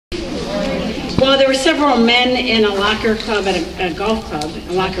Well, there were several men in a locker club at a golf club,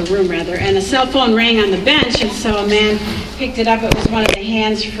 a locker room rather, and a cell phone rang on the bench, and so a man picked it up. It was one of the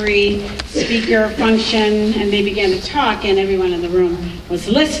hands-free speaker function, and they began to talk, and everyone in the room was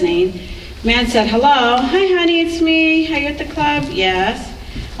listening. The man said, "Hello, hi honey, it's me. Are you at the club?" "Yes."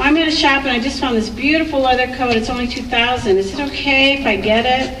 "Well, I'm going to shop, and I just found this beautiful leather coat. It's only $2,000. Is it okay if I get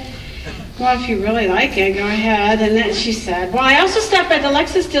it?" "Well, if you really like it, go ahead." And then she said, "Well, I also stopped by the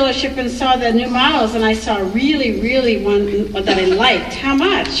Lexus dealership and saw the new models, and I saw really one that I liked. How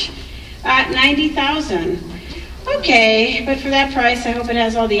much?" $90,000. "Okay, but for that price, I hope it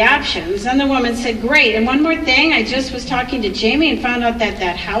has all the options." And the woman said, "Great, and one more thing, I just was talking to Jamie and found out that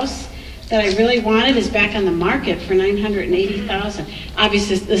that house that I really wanted is back on the market for $980,000.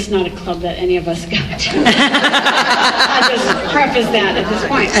 Obviously, this is not a club that any of us got. I'll just preface that at this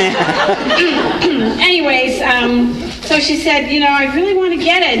point. Anyways, so she said, "I really want to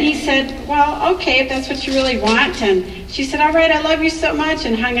get it." And he said, "Well, okay, if that's what you really want." And she said, "All right, I love you so much,"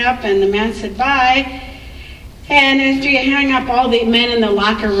 and hung up. And the man said, "Bye." And after he hung up, all the men in the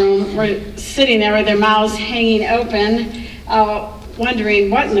locker room were sitting there with their mouths hanging open, wondering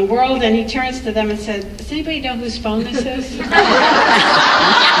what in the world. And he turns to them and said, "Does anybody know whose phone this is?"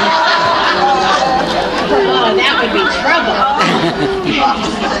 Oh, that would be trouble.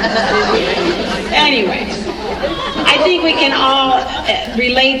 Anyway, I think we can all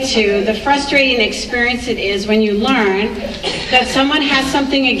relate to the frustrating experience it is when you learn that someone has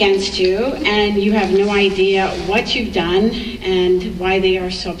something against you and you have no idea what you've done and why they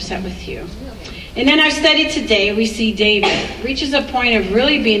are so upset with you. And in our study today, we see David reaches a point of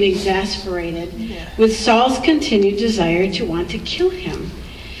really being exasperated with Saul's continued desire to want to kill him.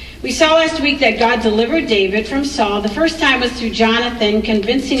 We saw last week that God delivered David from Saul. The first time was through Jonathan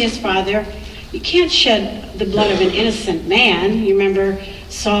convincing his father, "You can't shed the blood of an innocent man." You remember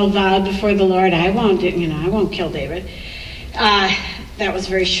Saul vowed before the Lord, I won't kill David. That was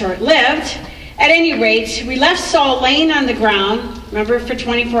very short-lived. At any rate, we left Saul laying on the ground, remember, for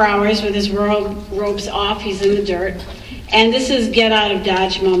 24 hours with his robes off. He's in the dirt. And this is get out of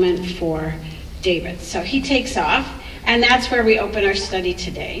Dodge moment for David. So he takes off, and that's where we open our study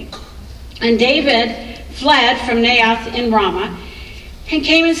today. And David fled from Naioth in Ramah and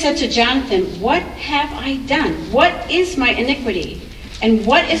came and said to Jonathan, "What have I done? What is my iniquity? And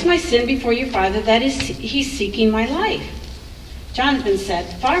what is my sin before your father that he's seeking my life?" Jonathan said,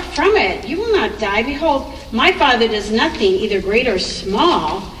 "Far from it. You will not die. Behold, my father does nothing, either great or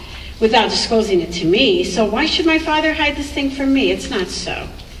small, without disclosing it to me. So why should my father hide this thing from me? It's not so."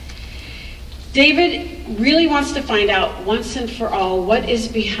 David really wants to find out once and for all what is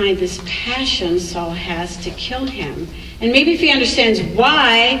behind this passion Saul has to kill him. And maybe if he understands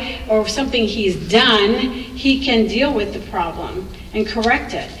why or something he's done, he can deal with the problem and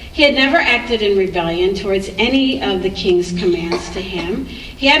correct it. He had never acted in rebellion towards any of the king's commands to him.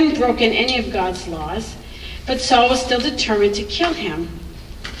 He hadn't broken any of God's laws, but Saul was still determined to kill him.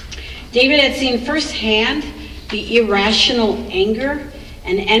 David had seen firsthand the irrational anger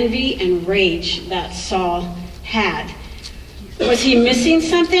and envy and rage that Saul had. Was he missing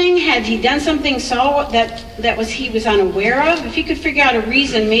something? Had he done something Saul that he was unaware of? If he could figure out a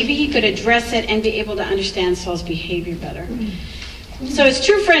reason, maybe he could address it and be able to understand Saul's behavior better. So his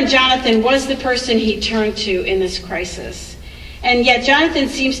true friend Jonathan was the person he turned to in this crisis. And yet Jonathan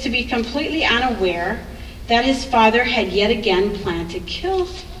seems to be completely unaware that his father had yet again planned to kill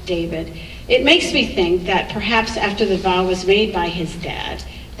David. It makes me think that perhaps after the vow was made by his dad,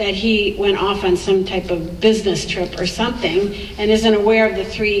 that he went off on some type of business trip or something and isn't aware of the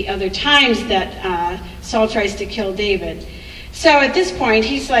 3 other times that Saul tries to kill David. So at this point,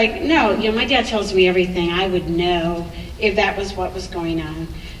 he's like, no, my dad tells me everything. I would know if that was what was going on.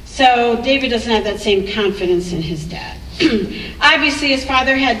 So David doesn't have that same confidence in his dad. Obviously, his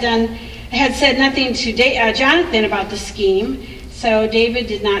father had said nothing to Jonathan about the scheme, so David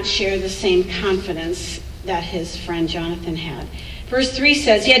did not share the same confidence that his friend Jonathan had. Verse 3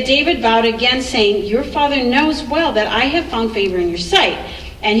 says, "Yet David vowed again, saying, 'Your father knows well that I have found favor in your sight.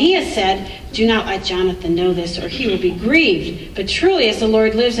 And he has said, do not let Jonathan know this, or he will be grieved. But truly, as the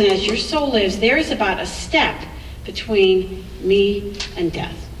Lord lives and as your soul lives, there is about a step between me and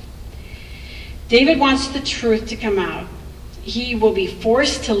death.'" David wants the truth to come out. He will be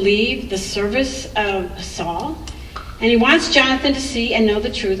forced to leave the service of Saul, and he wants Jonathan to see and know the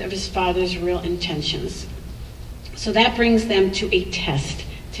truth of his father's real intentions. So that brings them to a test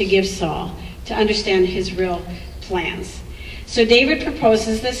to give Saul to understand his real plans. So David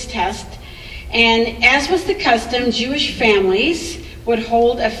proposes this test, and as was the custom, Jewish families would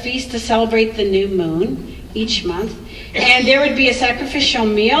hold a feast to celebrate the new moon each month. And there would be a sacrificial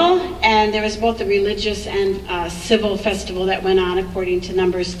meal, and there was both a religious and civil festival that went on according to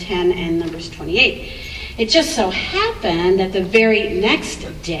Numbers 10 and Numbers 28. It just so happened that the very next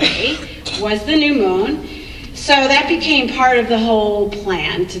day was the new moon, so that became part of the whole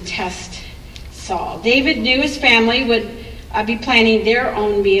plan to test Saul. David knew his family would be planning their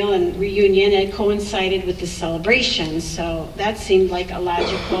own meal and reunion. It coincided with the celebration, so that seemed like a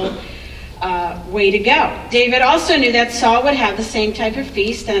logical way to go. David also knew that Saul would have the same type of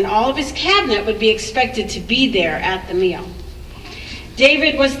feast, and all of his cabinet would be expected to be there at the meal.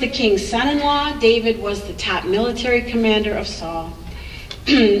 David was the king's son-in-law. David was the top military commander of Saul.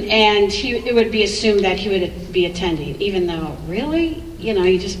 And it would be assumed that he would be attending, even though, really?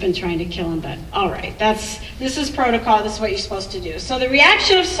 You've just been trying to kill him, but all right, this is protocol, this is what you're supposed to do. So the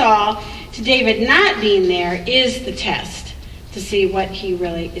reaction of Saul to David not being there is the test to see what he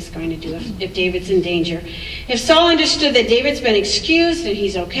really is going to do if David's in danger. If Saul understood that David's been excused and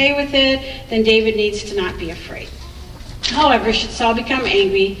he's okay with it, then David needs to not be afraid. However, should Saul become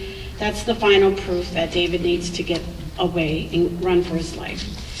angry, that's the final proof that David needs to get away and run for his life.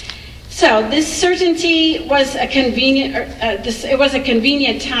 So this certainty was a convenient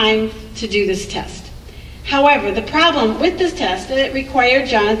time to do this test. However, the problem with this test is that it required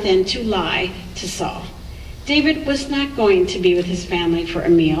Jonathan to lie to Saul. David was not going to be with his family for a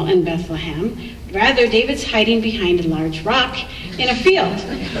meal in Bethlehem. Rather, David's hiding behind a large rock in a field,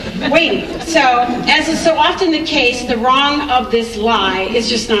 waiting. So, as is so often the case, the wrong of this lie is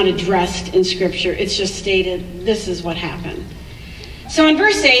just not addressed in Scripture. It's just stated, this is what happened. So in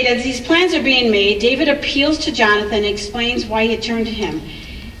verse 8, as these plans are being made, David appeals to Jonathan and explains why he had turned to him.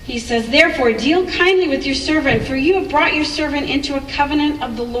 He says, "Therefore, deal kindly with your servant, for you have brought your servant into a covenant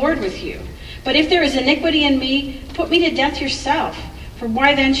of the Lord with you. But if there is iniquity in me, put me to death yourself. For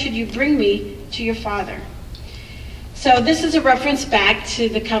why then should you bring me to your father?" So this is a reference back to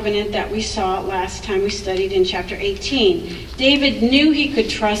the covenant that we saw last time we studied in chapter 18. David knew he could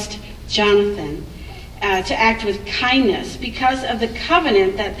trust Jonathan to act with kindness because of the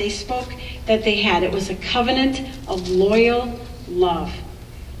covenant that they spoke that they had. It was a covenant of loyal love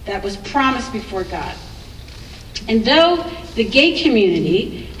that was promised before God. And though the gay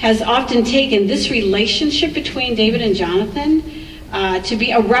community has often taken this relationship between David and Jonathan to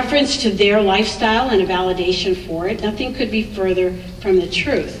be a reference to their lifestyle and a validation for it, nothing could be further from the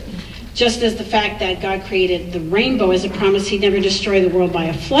truth. Just as the fact that God created the rainbow as a promise he'd never destroy the world by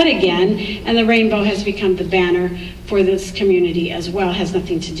a flood again, and the rainbow has become the banner for this community as well, has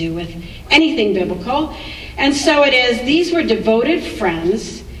nothing to do with anything biblical. And so it is, these were devoted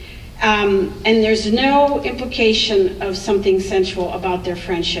friends, and there's no implication of something sensual about their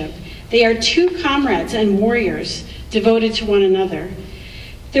friendship. They are two comrades and warriors devoted to one another.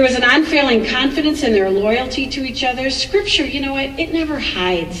 There was an unfailing confidence in their loyalty to each other. Scripture, it never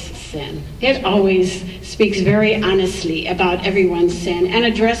hides sin. It always speaks very honestly about everyone's sin and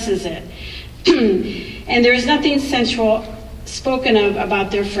addresses it. And there is nothing sensual spoken of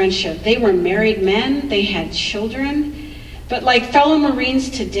about their friendship. They were married men. They had children. But like fellow Marines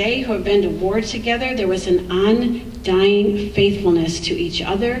today who have been to war together, there was an undying faithfulness to each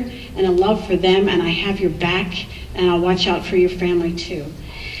other and a love for them, and I have your back, and I'll watch out for your family too.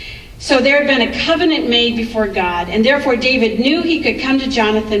 So there had been a covenant made before God, and therefore David knew he could come to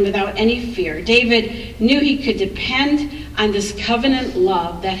Jonathan without any fear. David knew he could depend on this covenant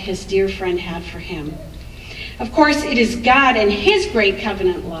love that his dear friend had for him. Of course, it is God and his great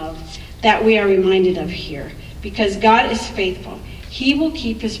covenant love that we are reminded of here, because God is faithful. He will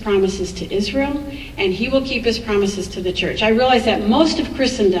keep his promises to Israel, and he will keep his promises to the church. I realize that most of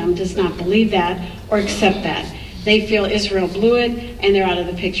Christendom does not believe that or accept that. They feel Israel blew it, and they're out of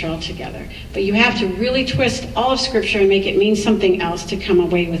the picture altogether. But you have to really twist all of Scripture and make it mean something else to come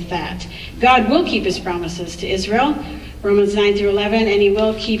away with that. God will keep his promises to Israel, Romans 9 through 11, and he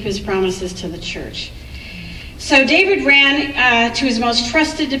will keep his promises to the church. So David ran to his most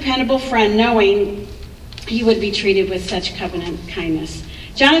trusted, dependable friend, knowing he would be treated with such covenant kindness.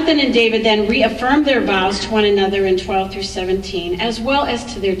 Jonathan and David then reaffirmed their vows to one another in 12 through 17, as well as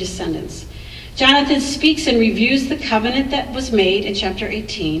to their descendants. Jonathan speaks and reviews the covenant that was made in chapter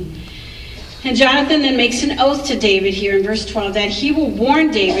 18. And Jonathan then makes an oath to David here in verse 12 that he will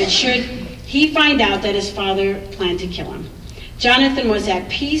warn David should he find out that his father planned to kill him. Jonathan was at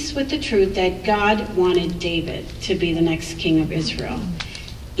peace with the truth that God wanted David to be the next king of Israel,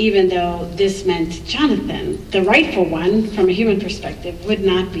 even though this meant Jonathan, the rightful one from a human perspective, would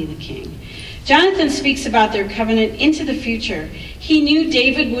not be the king. Jonathan speaks about their covenant into the future. He knew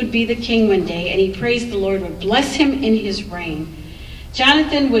David would be the king one day, and he prays the Lord would bless him in his reign.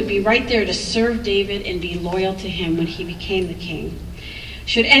 Jonathan would be right there to serve David and be loyal to him when he became the king.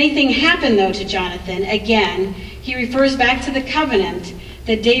 Should anything happen, though, to Jonathan, again, he refers back to the covenant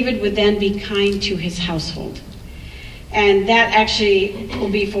that David would then be kind to his household. And that actually will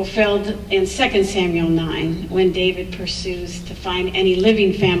be fulfilled in 2 Samuel 9, when David pursues to find any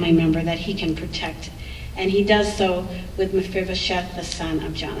living family member that he can protect. And he does so with Mephibosheth, the son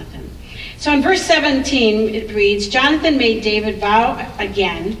of Jonathan. So in verse 17, it reads, Jonathan made David vow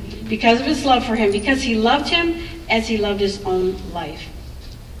again because of his love for him, because he loved him as he loved his own life.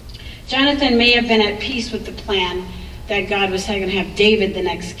 Jonathan may have been at peace with the plan that God was going to have David the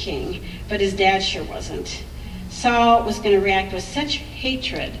next king, but his dad sure wasn't. Saul was going to react with such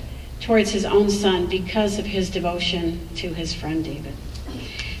hatred towards his own son because of his devotion to his friend David.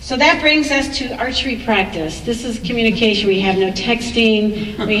 So that brings us to archery practice. This is communication. We have no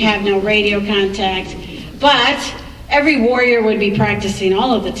texting, we have no radio contact, but every warrior would be practicing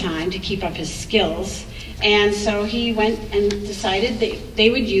all of the time to keep up his skills. And so he went and decided that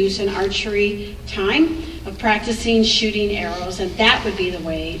they would use an archery time of practicing shooting arrows, and that would be the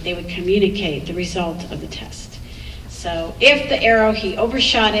way they would communicate the result of the test. So if the arrow, he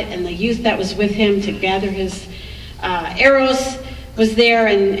overshot it, and the youth that was with him to gather his arrows was there,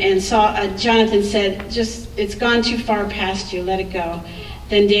 and saw Jonathan said, just, it's gone too far past you, let it go,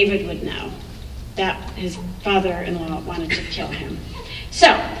 then David would know that his father-in-law wanted to kill him.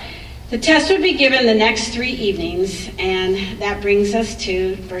 So the test would be given the next 3 evenings, and that brings us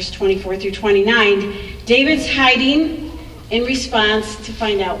to verse 24 through 29. David's hiding in response to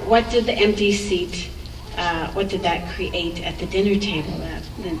find out what did the empty seat, what did that create at the dinner table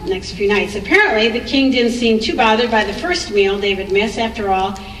the next few nights. Apparently, the king didn't seem too bothered by the first meal David missed. After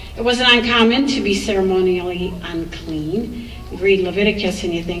all, it wasn't uncommon to be ceremonially unclean. You read Leviticus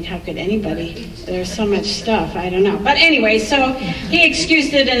and you think, how could anybody? There's so much stuff, I don't know. But anyway, so he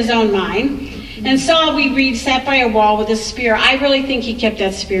excused it in his own mind. And Saul, we read, sat by a wall with a spear. I really think he kept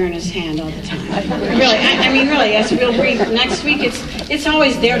that spear in his hand all the time. Really, I mean, really, as we'll read next week, it's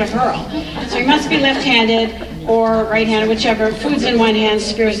always there to hurl. So he must be left-handed or right-handed, whichever. Food's in one hand,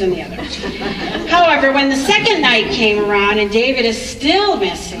 spear's in the other. However, when the second night came around and David is still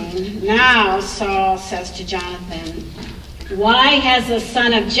missing, now Saul says to Jonathan, why has the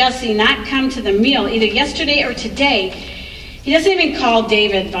son of Jesse not come to the meal, either yesterday or today? He doesn't even call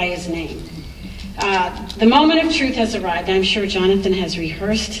David by his name. The moment of truth has arrived. I'm sure Jonathan has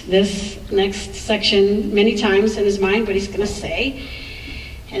rehearsed this next section many times in his mind, what he's going to say.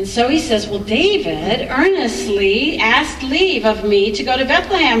 And so he says, well, David earnestly asked leave of me to go to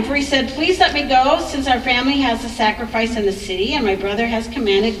Bethlehem, for he said, please let me go, since our family has a sacrifice in the city, and my brother has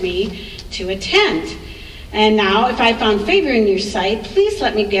commanded me to attend. And now, if I found favor in your sight, please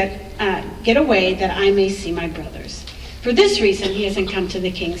let me get away, that I may see my brothers. For this reason, he hasn't come to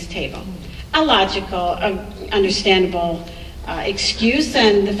the king's table. A logical, understandable excuse,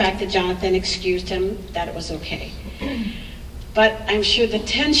 and the fact that Jonathan excused him, that it was okay. But I'm sure the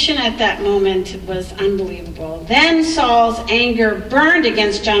tension at that moment was unbelievable. Then Saul's anger burned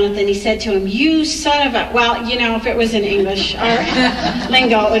against Jonathan. He said to him, you son of a... Well, you know, if it was in English or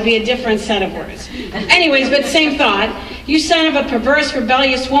lingo, it would be a different set of words. Anyways, but same thought. You son of a perverse,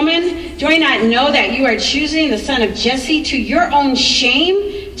 rebellious woman, do I not know that you are choosing the son of Jesse to your own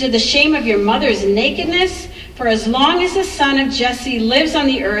shame, to the shame of your mother's nakedness? For as long as the son of Jesse lives on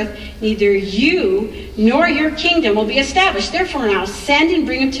the earth, neither you nor your kingdom will be established. Therefore now send and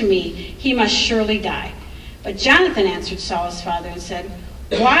bring him to me. He must surely die. But Jonathan answered Saul his father and said,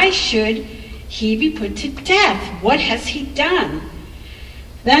 why should he be put to death? What has he done?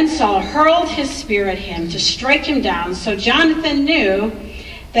 Then Saul hurled his spear at him to strike him down. So Jonathan knew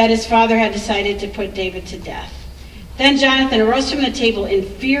that his father had decided to put David to death. Then Jonathan arose from the table in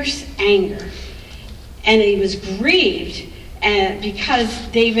fierce anger, and he was grieved because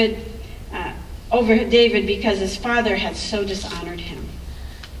because his father had so dishonored him.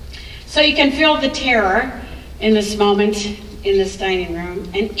 So you can feel the terror in this moment in this dining room,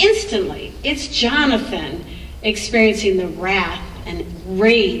 and instantly it's Jonathan experiencing the wrath and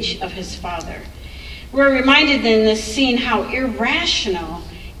rage of his father. We're reminded in this scene how irrational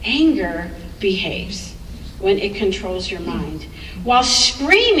anger behaves when it controls your mind. While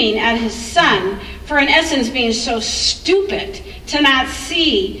screaming at his son for, in essence, being so stupid to not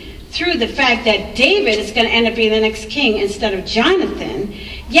see through the fact that David is going to end up being the next king instead of Jonathan,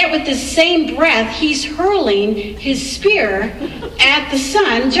 yet with the same breath, he's hurling his spear at the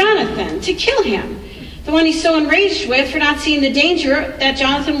son, Jonathan, to kill him. The one he's so enraged with for not seeing the danger that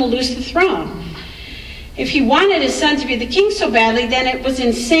Jonathan will lose the throne. If he wanted his son to be the king so badly, then it was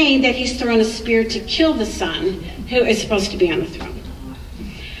insane that he's thrown a spear to kill the son who is supposed to be on the throne.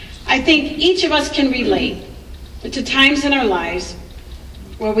 I think each of us can relate to times in our lives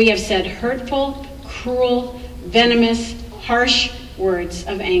where we have said hurtful, cruel, venomous, harsh words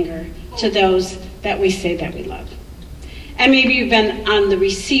of anger to those that we say that we love. And maybe you've been on the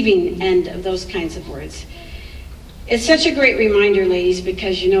receiving end of those kinds of words. It's such a great reminder, ladies,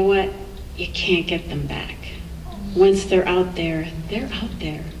 because you know what? You can't get them back. Once they're out there, they're out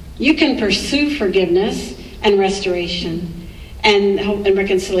there. You can pursue forgiveness and restoration and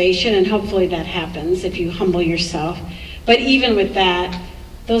reconciliation, and hopefully that happens if you humble yourself. But even with that,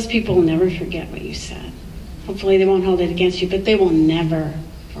 those people will never forget what you said. Hopefully they won't hold it against you, but they will never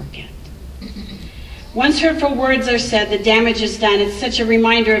forget. Once hurtful words are said, the damage is done. It's such a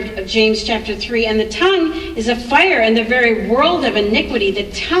reminder of James chapter 3. And the tongue is a fire in the very world of iniquity.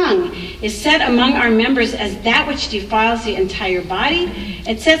 The tongue is set among our members as that which defiles the entire body.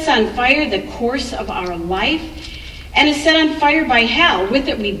 It sets on fire the course of our life, and is set on fire by hell. With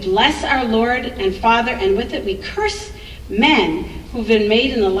it we bless our Lord and Father, and with it we curse men who've been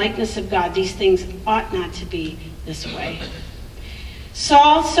made in the likeness of God. These things ought not to be this way.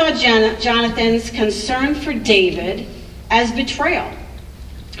 Saul saw Jonathan's concern for David as betrayal.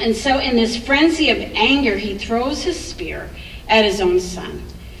 And so in this frenzy of anger, he throws his spear at his own son.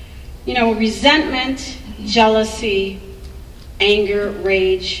 You know, resentment, jealousy, anger,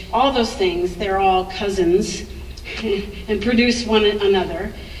 rage, all those things, they're all cousins and produce one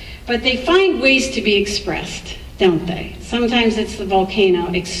another. But they find ways to be expressed, don't they? Sometimes it's the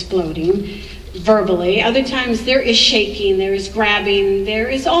volcano exploding verbally. Other times there is shaking, there is grabbing, there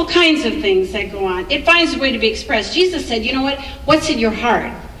is all kinds of things that go on. It finds a way to be expressed. Jesus said, you know what? What's in your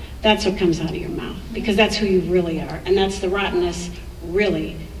heart? That's what comes out of your mouth, because that's who you really are. And that's the rottenness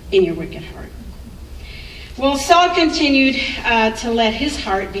really in your wicked heart. Well, Saul continued to let his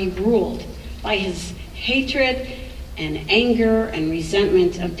heart be ruled by his hatred and anger and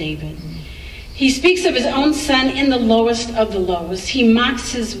resentment of David. He speaks of his own son in the lowest of the lows. He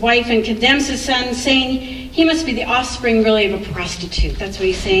mocks his wife and condemns his son, saying he must be the offspring really of a prostitute. That's what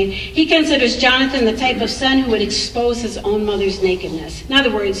he's saying. He considers Jonathan the type of son who would expose his own mother's nakedness. In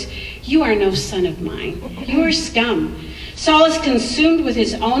other words, you are no son of mine. You are scum. Saul is consumed with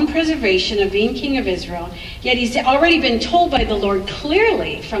his own preservation of being king of Israel, yet he's already been told by the Lord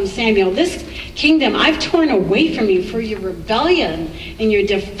clearly from Samuel, this kingdom I've torn away from you for your rebellion and your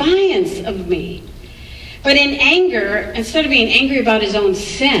defiance of me. But in anger, instead of being angry about his own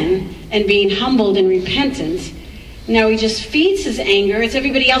sin and being humbled in repentance, no, he just feeds his anger. It's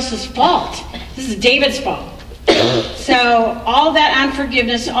everybody else's fault. This is David's fault. So all that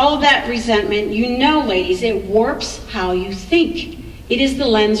unforgiveness, all that resentment, you know, ladies, it warps how you think. It is the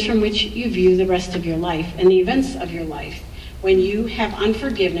lens from which you view the rest of your life and the events of your life when you have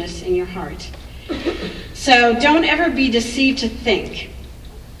unforgiveness in your heart. So don't ever be deceived to think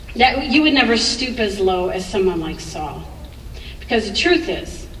that you would never stoop as low as someone like Saul. Because the truth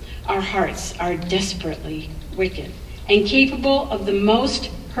is, our hearts are desperately wicked and capable of the most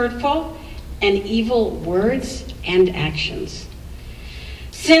hurtful and evil words and actions.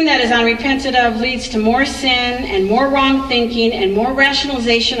 Sin that is unrepented of leads to more sin and more wrong thinking and more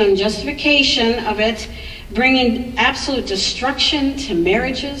rationalization and justification of it, bringing absolute destruction to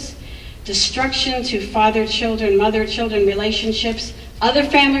marriages, destruction to father-children, mother-children relationships, other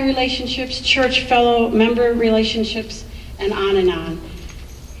family relationships, church fellow member relationships, and on and on.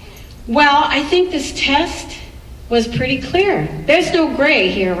 Well, I think this test was pretty clear. There's no gray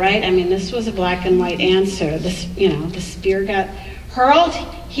here, right? I mean, this was a black and white answer. This, the spear got hurled.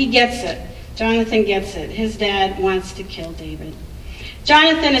 He gets it. Jonathan gets it. His dad wants to kill David.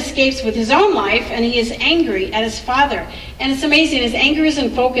 Jonathan escapes with his own life, and he is angry at his father. And it's amazing, his anger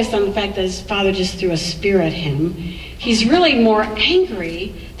isn't focused on the fact that his father just threw a spear at him. He's really more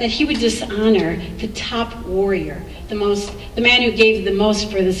angry that he would dishonor the top warrior, the man who gave the most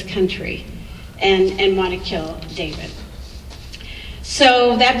for this country, and want to kill David.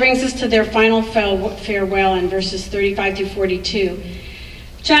 So that brings us to their final farewell in verses 35 through 42.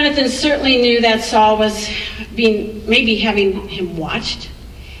 Jonathan certainly knew that Saul was maybe having him watched.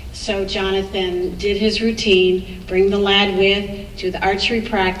 So Jonathan did his routine, bring the lad with to the archery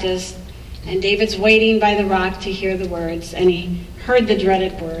practice, and David's waiting by the rock to hear the words, and he heard the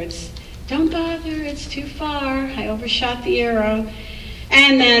dreaded words, "Don't bother, it's too far, I overshot the arrow."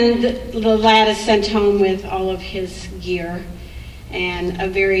 And then the lad is sent home with all of his gear, and a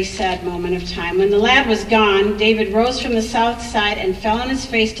very sad moment of time. When the lad was gone, David rose from the south side and fell on his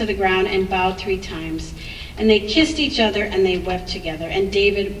face to the ground and bowed 3 times. And they kissed each other and they wept together, and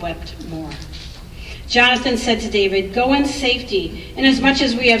David wept more. Jonathan said to David, "Go in safety, inasmuch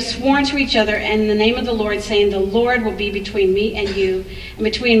as we have sworn to each other in the name of the Lord, saying, 'The Lord will be between me and you, and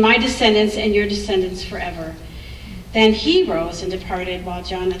between my descendants and your descendants forever.'" Then he rose and departed while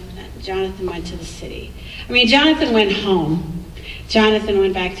Jonathan went to the city. I mean, Jonathan went home. Jonathan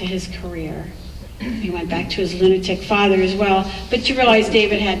went back to his career. He went back to his lunatic father as well. But you realize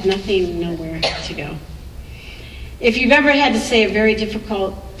David had nothing, nowhere to go. If you've ever had to say a very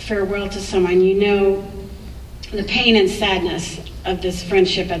difficult farewell to someone, you know the pain and sadness of this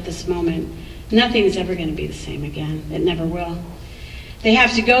friendship at this moment. Nothing is ever going to be the same again. It never will. They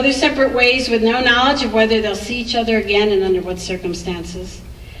have to go their separate ways with no knowledge of whether they'll see each other again and under what circumstances.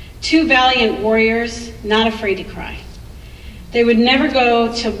 Two valiant warriors, not afraid to cry. They would never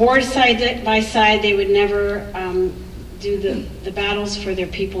go to war side by side. They would never do the battles for their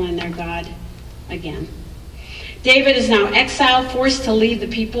people and their God again. David is now exiled, forced to leave the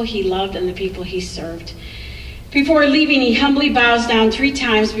people he loved and the people he served. Before leaving, he humbly bows down 3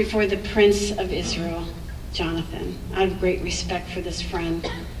 times before the Prince of Israel, Jonathan, out of great respect for this friend.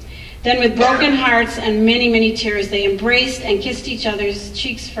 Then with broken hearts and many, many tears, they embraced and kissed each other's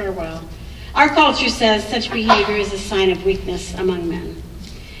cheeks farewell. Our culture says such behavior is a sign of weakness among men.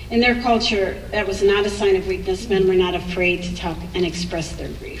 In their culture, that was not a sign of weakness. Men were not afraid to talk and express their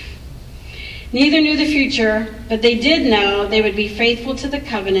grief. Neither knew the future, but they did know they would be faithful to the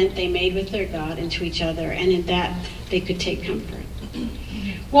covenant they made with their God and to each other, and in that they could take comfort.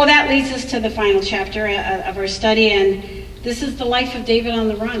 Well, that leads us to the final chapter of our study, and this is the life of David on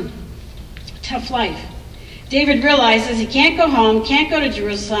the run. Tough life. David realizes he can't go home, can't go to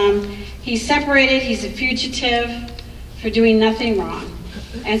Jerusalem. He's separated, he's a fugitive for doing nothing wrong,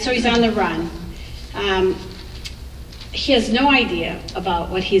 and so he's on the run. He has no idea about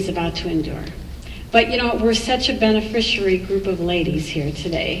what he's about to endure. But, you know, we're such a beneficiary group of ladies here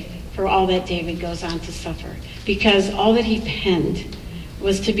today for all that David goes on to suffer, because all that he penned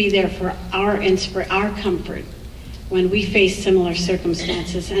was to be there for our comfort when we face similar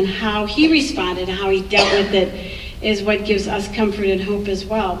circumstances, and how he responded and how he dealt with it is what gives us comfort and hope as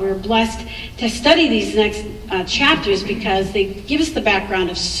well. We're blessed to study these next chapters because they give us the background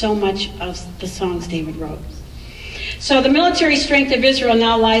of so much of the songs David wrote. So the military strength of Israel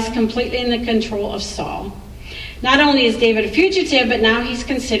now lies completely in the control of Saul. Not only is David a fugitive, but now he's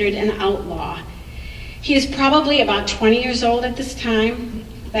considered an outlaw. He is probably about 20 years old at this time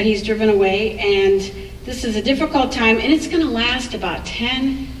that he's driven away, and this is a difficult time, and it's going to last about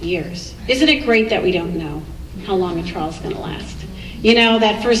 10 years. Isn't it great that we don't know how long a trial is going to last? You know,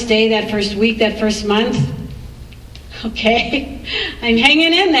 that first day, that first week, that first month, okay, I'm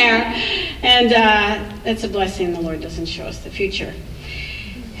hanging in there, and that's a blessing. The Lord doesn't show us the future.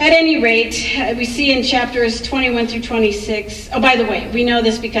 At any rate, we see in chapters 21 through 26, oh, by the way, we know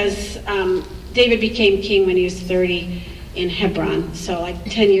this because David became king when he was 30 in Hebron. So like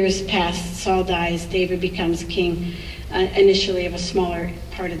 10 years passed, Saul dies, David becomes king initially of a smaller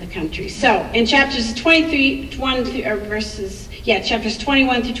part of the country. So in chapters 21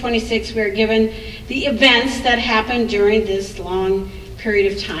 through 26, we are given the events that happened during this long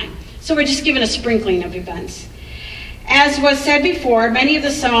period of time. So we're just given a sprinkling of events. As was said before, many of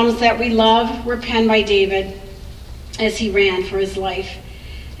the Psalms that we love were penned by David as he ran for his life.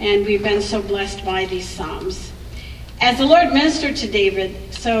 And we've been so blessed by these Psalms. As the Lord ministered to David,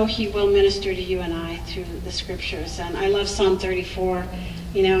 so he will minister to you and I through the scriptures. And I love Psalm 34.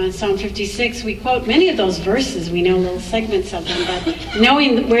 You know, in Psalm 56, we quote many of those verses. We know little segments of them, but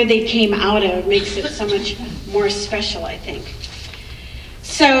knowing where they came out of makes it so much more special, I think.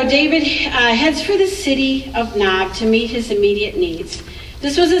 So David heads for the city of Nob to meet his immediate needs.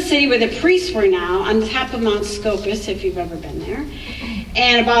 This was a city where the priests were now on the top of Mount Scopus, if you've ever been there,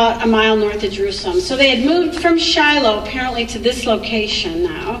 and about a mile north of Jerusalem. So they had moved from Shiloh apparently to this location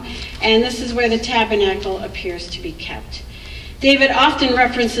now, and this is where the tabernacle appears to be kept. David often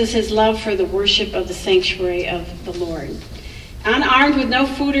references his love for the worship of the sanctuary of the Lord. Unarmed with no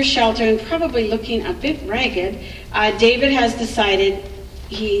food or shelter and probably looking a bit ragged, David has decided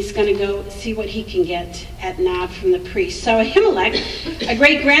he's going to go see what he can get at Nob from the priest. So Ahimelech, a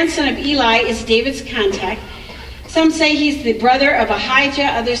great grandson of Eli, is David's contact. Some say he's the brother of Ahijah.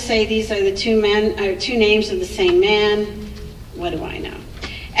 Others say these are the two names of the same man. What do I know?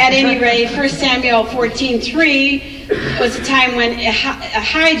 At any rate, 1 Samuel 14:3 was a time when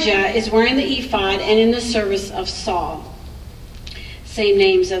Ahijah is wearing the ephod and in the service of Saul. Same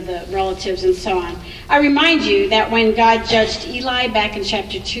names of the relatives and so on. I remind you that when God judged Eli back in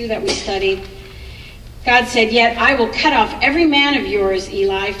chapter 2 that we studied, God said, "Yet I will cut off every man of yours,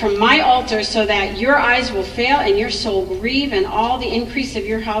 Eli, from my altar, so that your eyes will fail and your soul grieve, and all the increase of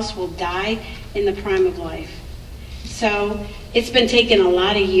your house will die in the prime of life." So it's been taking a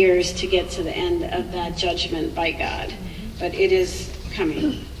lot of years to get to the end of that judgment by God, but it is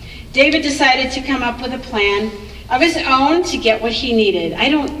coming. David decided to come up with a plan of his own to get what he needed. I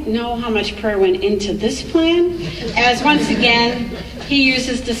don't know how much prayer went into this plan, as once again, he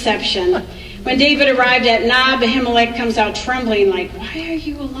uses deception. When David arrived at Nob, Ahimelech comes out trembling like, "Why are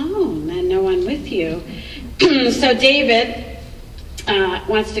you alone and no one with you?" So David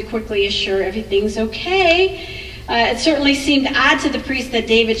wants to quickly assure everything's okay. It certainly seemed odd to the priest that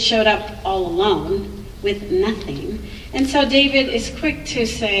David showed up all alone with nothing. And so David is quick to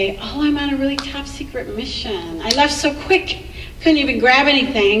say, "Oh, I'm on a really top secret mission. I left so quick, couldn't even grab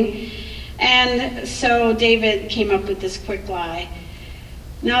anything." And so David came up with this quick lie.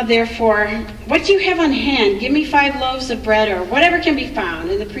 "Now, therefore, what do you have on hand? Give me 5 loaves of bread or whatever can be found."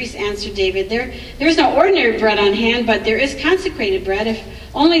 And the priest answered David, there is no ordinary bread on hand, but there is consecrated bread, if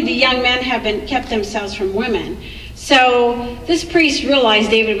only the young men have been kept themselves from women. So this priest realized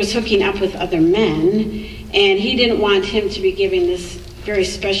David was hooking up with other men, and he didn't want him to be giving this very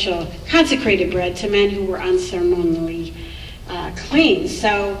special consecrated bread to men who were unceremonially clean.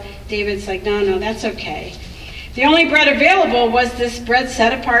 So David's like, no, that's okay. The only bread available was this bread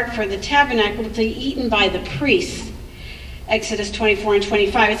set apart for the tabernacle to be eaten by the priests. Exodus 24 and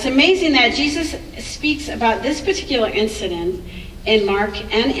 25. It's amazing that Jesus speaks about this particular incident in Mark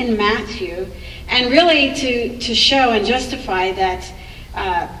and in Matthew, and really to show and justify that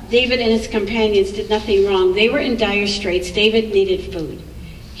David and his companions did nothing wrong. They were in dire straits. David needed food.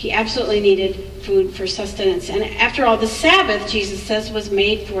 He absolutely needed food for sustenance. And after all, the Sabbath, Jesus says, was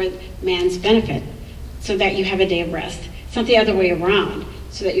made for man's benefit, so that you have a day of rest. It's not the other way around,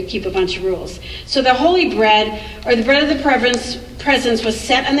 so that you keep a bunch of rules. So the holy bread, or the bread of the presence, was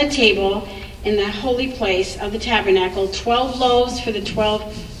set on the table in the holy place of the tabernacle, 12 loaves for the 12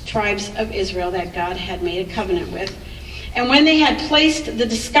 tribes of Israel that God had made a covenant with. And when they had placed the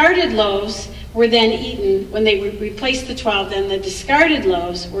discarded loaves were then eaten. When they replaced the 12, then the discarded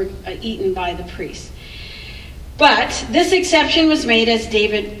loaves were eaten by the priests. But this exception was made as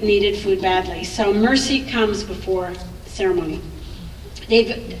David needed food badly. So mercy comes before ceremony.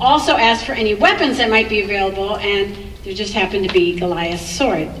 David also asked for any weapons that might be available, and there just happened to be Goliath's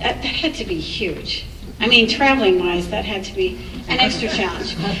sword. That had to be huge. I mean, traveling-wise, that had to be an extra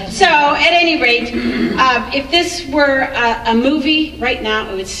challenge. So, at any rate, if this were a movie right now,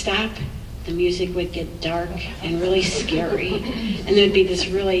 it would stop. The music would get dark and really scary, and there'd be this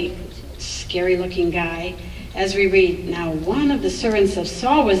really scary-looking guy. As we read, "Now one of the servants of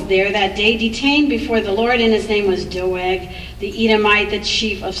Saul was there that day, detained before the Lord, and his name was Doeg, the Edomite, the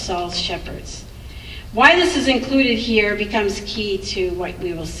chief of Saul's shepherds." Why this is included here becomes key to what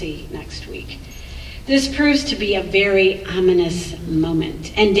we will see next week. This proves to be a very ominous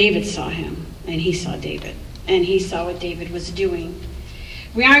moment. And David saw him, and he saw David, and he saw what David was doing.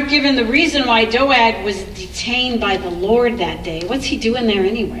 We aren't given the reason why Doeg was detained by the Lord that day. What's he doing there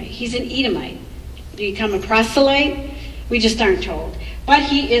anyway? He's an Edomite. Did he become a proselyte? We just aren't told. But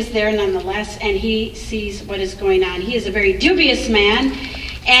he is there nonetheless, and he sees what is going on. He is a very dubious man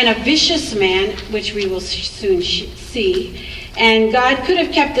and a vicious man, which we will soon see. And God could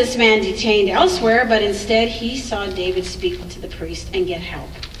have kept this man detained elsewhere, but instead he saw David speak to the priest and get help.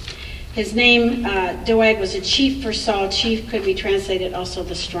 His name, Doeg, was a chief for Saul. Chief could be translated also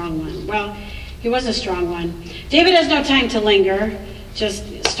the strong one. Well, he was a strong one. David has no time to linger. Just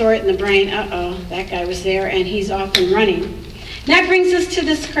store it in the brain. Uh-oh, that guy was there, and he's off and running. And that brings us to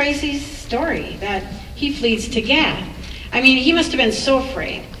this crazy story that he flees to Gath. I mean, he must have been so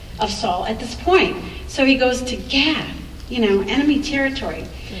afraid of Saul at this point. So he goes to Gath, enemy territory.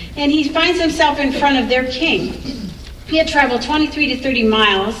 And he finds himself in front of their king. He had traveled 23 to 30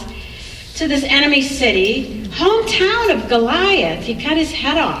 miles to this enemy city, hometown of Goliath. He cut his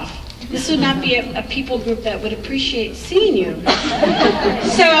head off. This would not be a people group that would appreciate seeing you.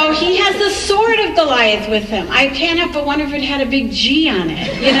 So he has the sword of Goliath with him. I can't help but wonder if it had a big G on it,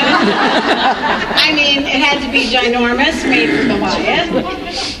 I mean, it had to be ginormous, made for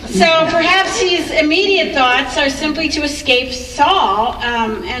Goliath. So perhaps his immediate thoughts are simply to escape Saul,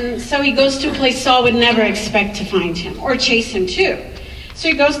 and so he goes to a place Saul would never expect to find him, or chase him to. So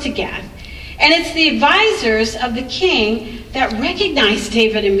he goes to Gath. And it's the advisors of the king that recognize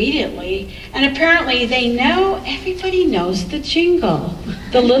David immediately, and apparently everybody knows the jingle,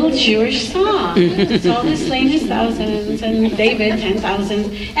 the little Jewish song. Saul has slain his thousands, and David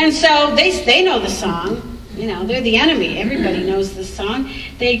 10,000. And so they know the song, You know, they're the enemy. Everybody knows this song.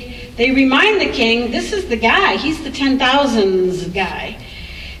 They remind the king, this is the guy. He's the 10,000s guy.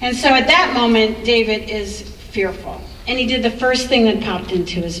 And so at that moment, David is fearful. And he did the first thing that popped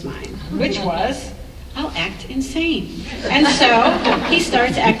into his mind, which was, I'll act insane. And so he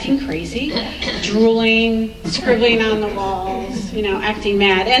starts acting crazy, drooling, scribbling on the walls, you know, acting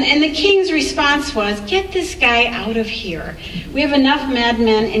mad. And the king's response was, get this guy out of here. We have enough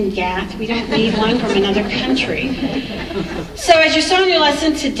madmen in Gath. We don't need one from another country. So as you saw in your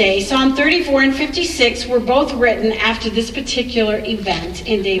lesson today, Psalm 34 and 56 were both written after this particular event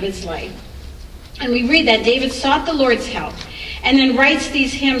in David's life. And we read that David sought the Lord's help and then writes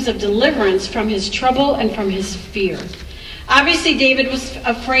these hymns of deliverance from his trouble and from his fear. Obviously, David was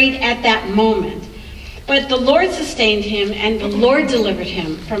afraid at that moment, but the Lord sustained him and the Lord delivered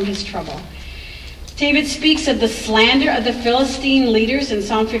him from his trouble. David speaks of the slander of the Philistine leaders in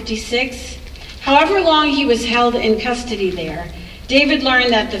Psalm 56. However long he was held in custody there, David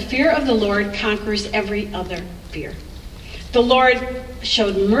learned that the fear of the Lord conquers every other fear. The Lord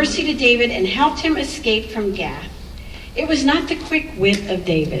showed mercy to David and helped him escape from Gath. It was not the quick wit of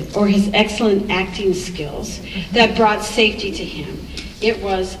David or his excellent acting skills that brought safety to him. It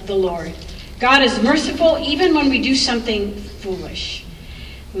was the Lord. God is merciful even when we do something foolish.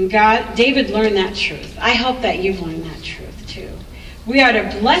 David learned that truth. I hope that you've learned that truth too. We are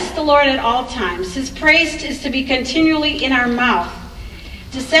to bless the Lord at all times. His praise is to be continually in our mouth.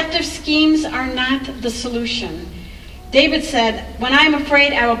 Deceptive schemes are not the solution. David said, when I am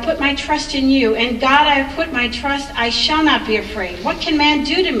afraid, I will put my trust in you. And God, I have put my trust, I shall not be afraid. What can man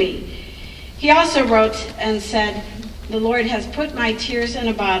do to me? He also wrote and said, the Lord has put my tears in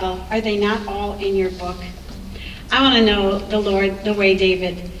a bottle. Are they not all in your book? I want to know the Lord the way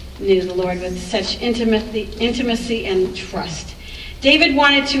David knew the Lord, with such intimacy and trust. David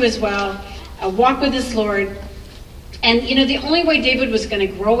wanted to as well walk with his Lord. And you know, the only way David was going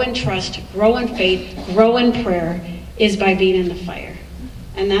to grow in trust, grow in faith, grow in prayer is by being in the fire.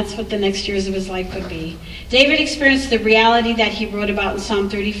 And that's what the next years of his life would be. David experienced the reality that he wrote about in Psalm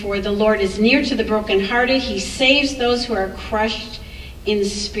 34. The Lord is near to the brokenhearted. He saves those who are crushed in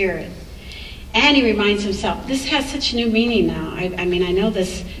spirit. And he reminds himself, this has such new meaning now. I mean, I know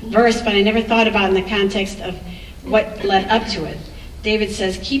this verse, but I never thought about it in the context of what led up to it. David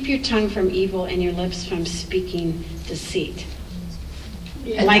says, keep your tongue from evil and your lips from speaking deceit.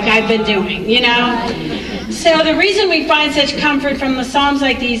 Like I've been doing, you know? So the reason we find such comfort from the Psalms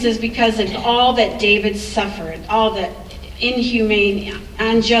like these is because of all that David suffered, all the inhumane,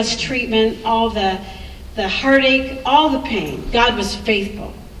 unjust treatment, all the heartache, all the pain. God was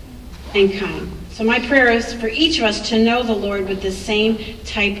faithful and kind. So my prayer is for each of us to know the Lord with the same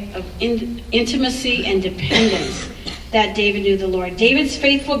type of intimacy and dependence that David knew the Lord. David's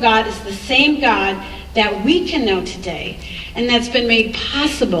faithful God is the same God that we can know today, and that's been made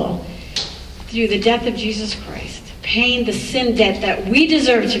possible through the death of Jesus Christ, paying the sin debt that we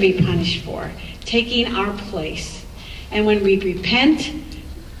deserve to be punished for, taking our place. And when we repent,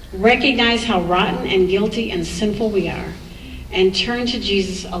 recognize how rotten and guilty and sinful we are, and turn to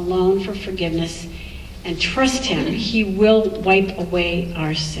Jesus alone for forgiveness, and trust him, he will wipe away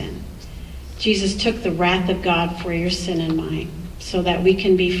our sin. Jesus took the wrath of God for your sin and mine, so that we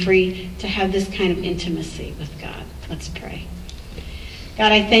can be free to have this kind of intimacy with God. Let's pray.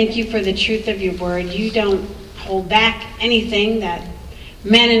 God, I thank you for the truth of your word. You don't hold back anything that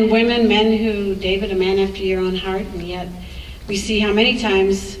men and women, men who, David, a man after your own heart, and yet we see how many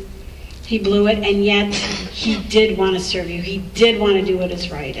times he blew it, and yet he did want to serve you. He did want to do what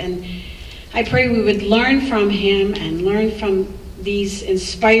is right. And I pray we would learn from him and learn from these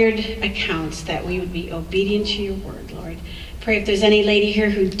inspired accounts, that we would be obedient to your word, Lord. Pray if there's any lady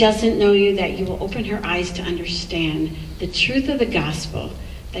here who doesn't know you, that you will open her eyes to understand the truth of the gospel,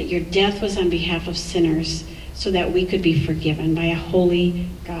 that your death was on behalf of sinners so that we could be forgiven by a holy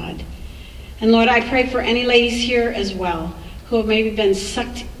God. And Lord, I pray for any ladies here as well who have maybe been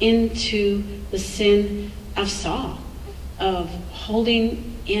sucked into the sin of Saul, of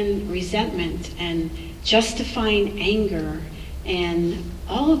holding in resentment and justifying anger and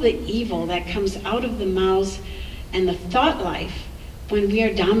all of the evil that comes out of the mouths and the thought life when we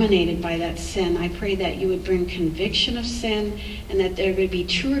are dominated by that sin. I pray that you would bring conviction of sin and that there would be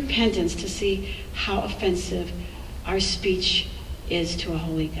true repentance to see how offensive our speech is to a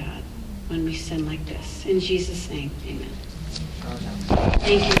holy God when we sin like this. In Jesus' name, amen.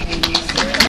 Thank you, ladies.